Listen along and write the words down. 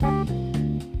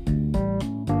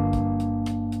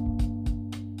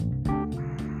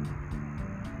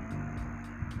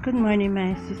Good morning,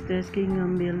 my sisters,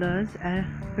 Kingdom Builders. I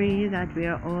pray that we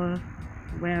are all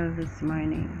well this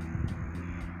morning.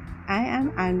 I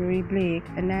am Anne-Marie Blake,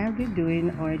 and I'll be doing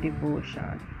our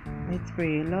devotion. Let's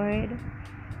pray. Lord,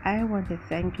 I want to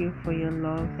thank you for your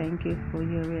love. Thank you for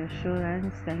your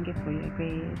reassurance. Thank you for your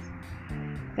grace.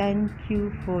 Thank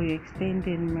you for your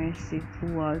extended mercy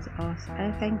towards us.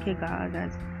 I thank you, God,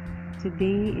 that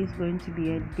today is going to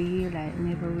be a day like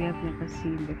we have never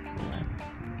seen before.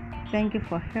 Thank you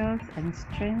for health and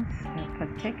strength and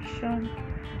protection.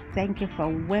 Thank you for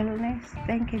wellness.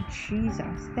 Thank you,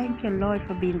 Jesus. Thank you, Lord,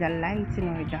 for being the light in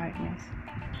our darkness.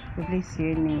 We bless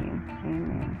your name.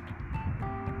 Amen.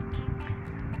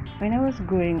 When I was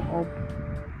growing up,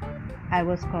 I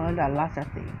was called a lot of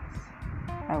things.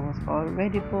 I was called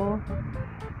Redipo,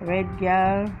 Red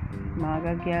Girl,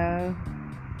 Maga Girl,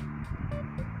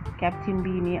 Captain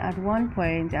Beanie. At one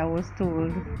point, I was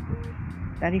told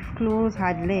that if clothes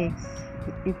had legs,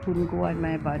 it wouldn't go on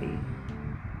my body.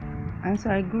 And so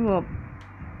I grew up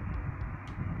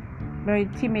very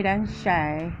timid and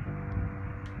shy.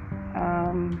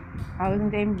 I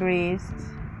wasn't embraced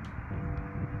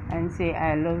and say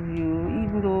I love you,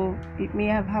 even though it may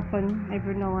have happened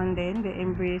every now and then. The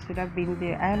embrace would have been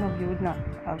there. I love you would not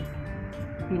have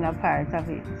been a part of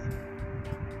it.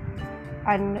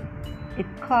 And it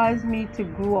caused me to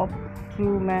grow up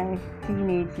through my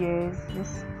teenage years,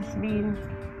 just being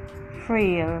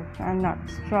frail and not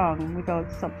strong, without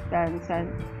substance.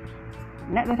 And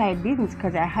not that I didn't,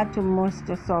 because I had to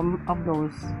muster some of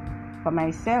those for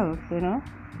myself,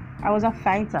 I was a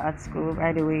fighter at school,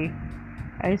 by the way.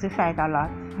 I used to fight a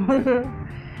lot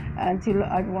until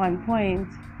at one point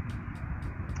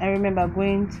I remember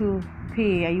going to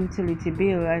pay a utility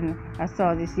bill, and I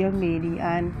saw this young lady,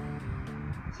 and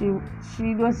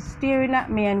she was staring at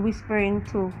me and whispering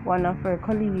to one of her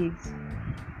colleagues.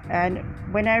 And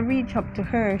when I reached up to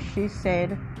her, she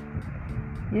said,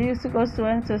 "You used to go so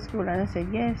and so school?" And I said,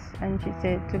 "Yes." And she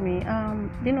said to me,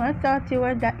 I thought you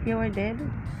were dead."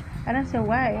 And I said,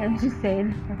 "Why?" And she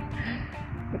said,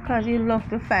 "Because you love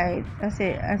to fight." I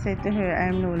said to her, "I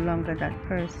am no longer that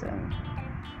person."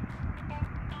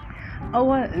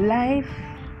 Our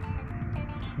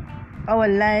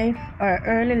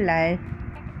early life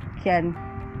can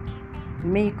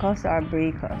make us or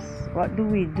break us. What do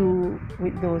we do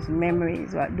with those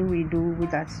memories? What do we do with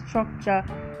that structure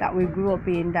that we grew up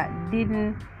in that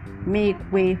didn't make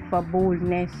way for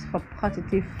boldness, for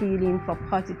positive feeling, for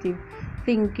positive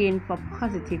thinking, for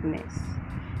positiveness?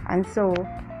 And so,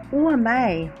 who am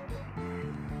I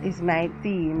is my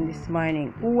theme this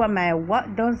morning. Who am I?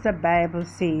 What does the Bible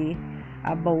say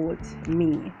about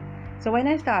me? So when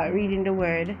I started reading the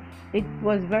word, it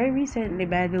was very recently,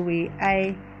 by the way,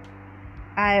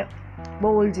 I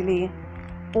boldly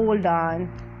hold on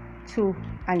to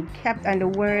and the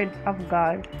word of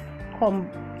God come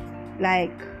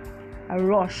like a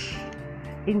rush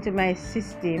into my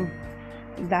system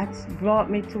that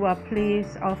brought me to a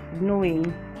place of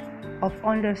knowing, of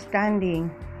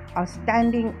understanding, of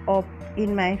standing up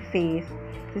in my faith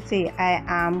to say I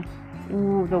am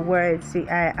who the word say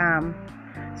I am.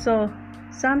 So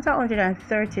Psalms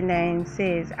 139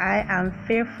 says, "I am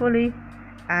fearfully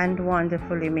and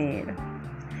wonderfully made."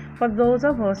 For those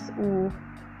of us who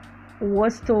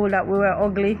was told that we were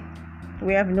ugly,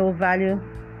 we have no value,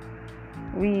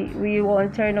 we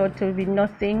won't turn out to be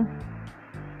nothing,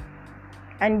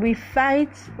 and we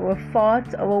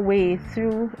fought our way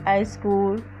through high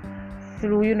school,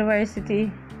 through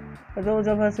university. For those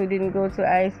of us who didn't go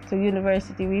to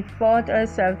university, we fought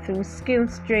ourselves through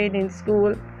skills training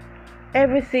school.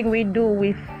 Everything we do,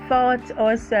 we fought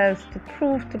ourselves to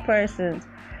prove to persons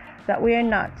that we are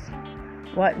not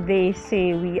what they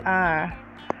say we are,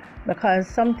 because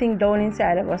something down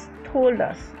inside of us told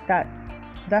us that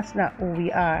that's not who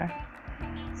we are.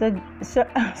 So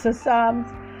Psalms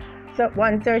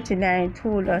 139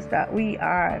 told us that we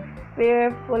are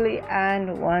fearfully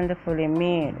and wonderfully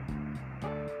made.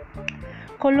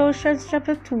 Colossians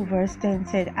chapter 2 verse 10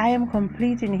 said, "I am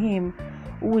complete in him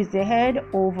who is the head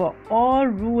over all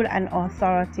rule and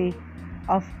authority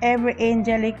of every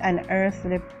angelic and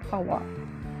earthly power."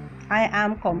 I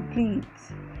am complete.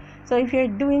 So if you're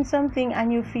doing something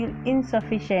and you feel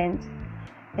insufficient,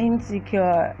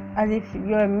 insecure, as if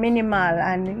you're minimal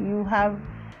and you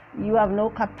have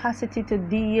no capacity to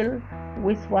deal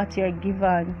with what you're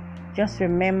given, just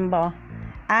remember,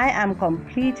 I am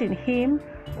complete in him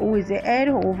who is the head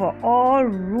over all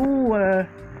rule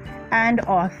and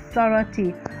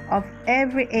authority of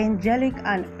every angelic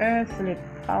and earthly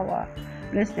power.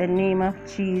 Bless the name of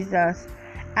Jesus.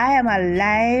 I am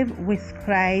alive with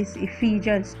Christ,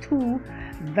 Ephesians 2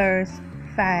 verse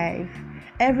 5.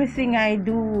 Everything I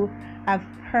do have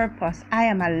purpose. I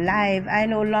am alive. I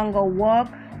no longer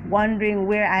walk wondering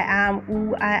where I am,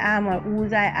 who I am, or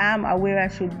whose I am, or where I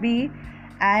should be.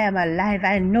 I am alive.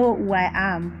 I know who I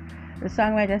am. The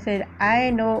songwriter said,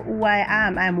 I know who I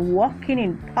am. I'm walking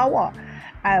in power.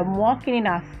 I'm walking in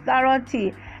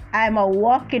authority. I'm a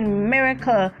walking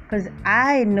miracle because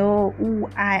I know who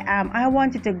I am. I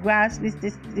want you to grasp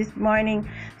this morning,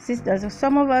 sisters. So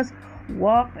some of us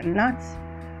walk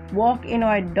in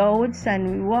our doubts,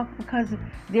 and we walk because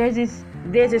there's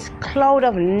this cloud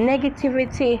of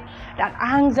negativity that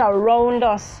hangs around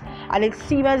us, and it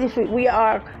seems as if we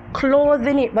are clothed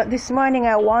in it. But this morning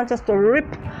I want us to rip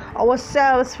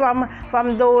ourselves from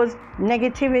those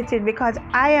negativity, because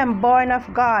I am born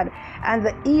of God, and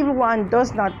the evil one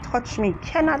does not touch me,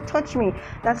 cannot touch me.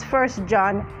 That's 1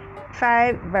 John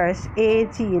 5 verse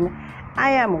 18. I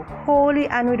am holy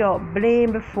and without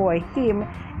blame before him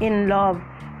in love.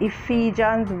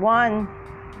 Ephesians 1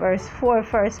 verse 4,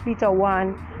 1 Peter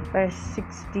 1 verse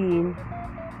 16.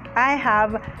 I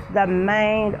have the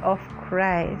mind of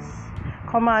Christ.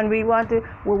 Come on, we want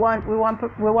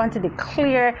to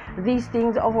declare these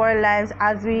things of our lives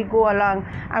as we go along.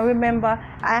 And remember,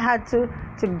 I had to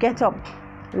get up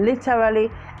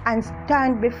literally and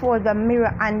stand before the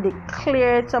mirror and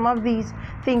declare some of these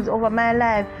things over my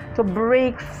life to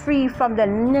break free from the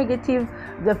negative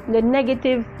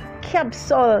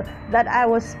capsule that I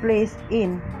was placed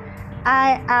in.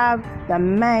 I have the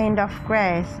mind of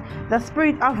Christ. The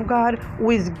Spirit of God,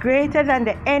 who is greater than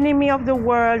the enemy of the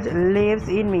world, lives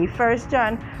in me. 1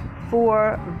 John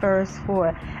 4 verse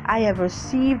 4. I have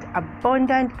received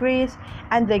abundant grace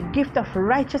and the gift of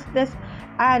righteousness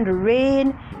and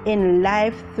reign in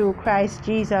life through Christ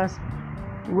Jesus.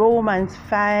 Romans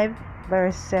 5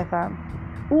 verse 7.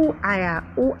 Who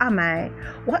am I?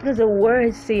 What does the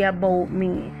word say about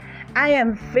me? I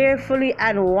am fearfully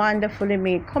and wonderfully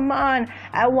made. Come on,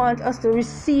 I want us to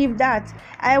receive that.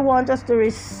 I want us to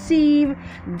receive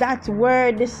that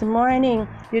word this morning.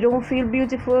 You don't feel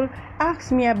beautiful?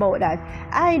 Ask me about that.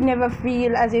 I never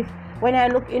feel as if when I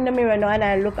look in the mirror now and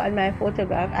I look at my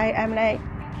photograph, I'm like,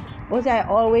 was I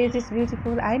always this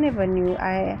beautiful? I never knew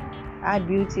I had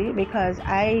beauty, because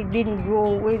I didn't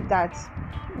grow with that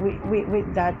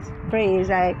with that praise.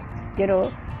 Like,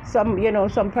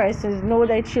 some persons know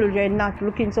their children not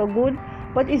looking so good,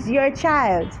 but it's your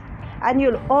child, and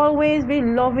you'll always be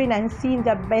loving and seeing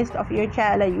the best of your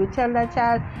child, and you tell that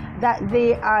child that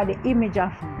they are the image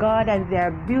of God and they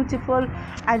are beautiful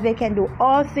and they can do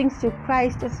all things through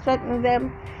Christ to strengthen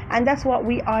them. And that's what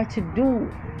we are to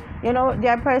do. There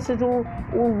are persons who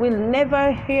will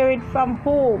never hear it from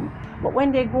home, but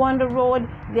when they go on the road,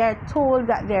 they are told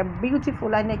that they're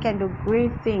beautiful and they can do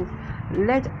great things.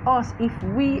 Let us, if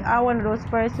we are one of those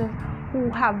persons who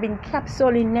have been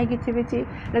capsuled in negativity,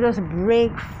 let us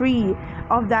break free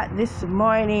of that this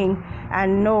morning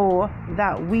and know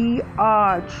that we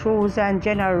are chosen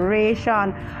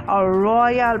generation, a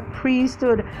royal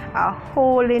priesthood, a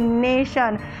holy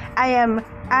nation. I am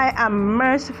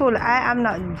merciful. I am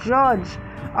not judge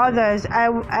others.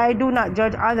 I do not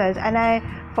judge others, and I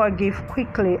forgive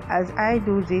quickly. As I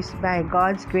do this by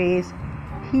God's grace,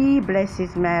 He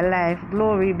blesses my life.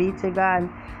 Glory be to God.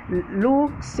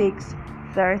 Luke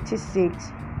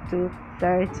 6:36 to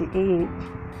 38.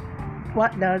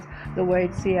 What does the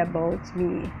word say about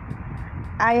me?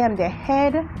 I am the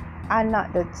head and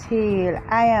not the tail.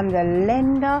 I am the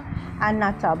lender and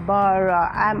not a borrower.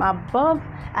 I'm above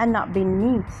and not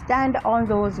beneath. Stand on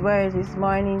those words this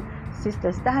morning,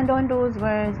 sister. Stand on those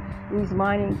words this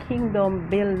morning, kingdom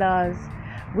builders.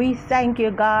 We thank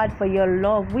you, God, for your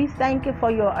love. We thank you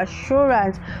for your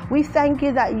assurance. We thank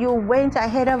you that you went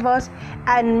ahead of us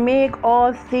and make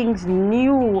all things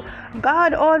new.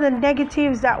 God, all the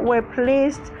negatives that were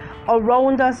placed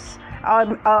around us,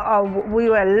 we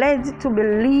were led to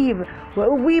believe.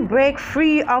 We break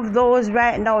free of those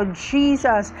right now,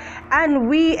 Jesus, and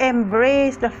we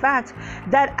embrace the fact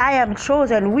that I am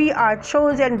chosen. We are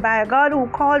chosen by God, who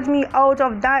called me out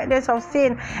of darkness of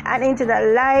sin and into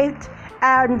the light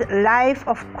and life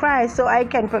of Christ, so I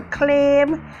can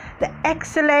proclaim the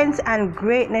excellence and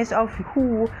greatness of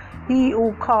He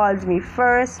who calls me.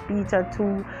 1 Peter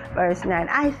 2 verse 9.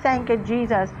 I thank you,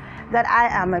 Jesus, that I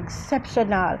am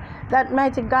exceptional, that,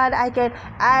 mighty God, I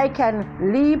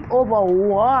can leap over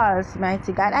walls,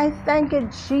 mighty God. I thank you,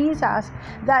 Jesus,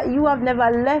 that you have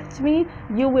never left me,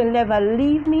 you will never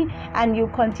leave me, and you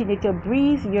continue to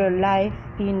breathe your life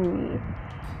in me.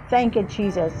 Thank you,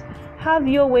 Jesus. Have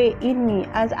your way in me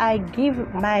as I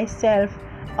give myself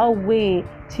away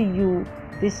to you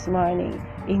this morning.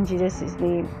 In Jesus'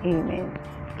 name, amen.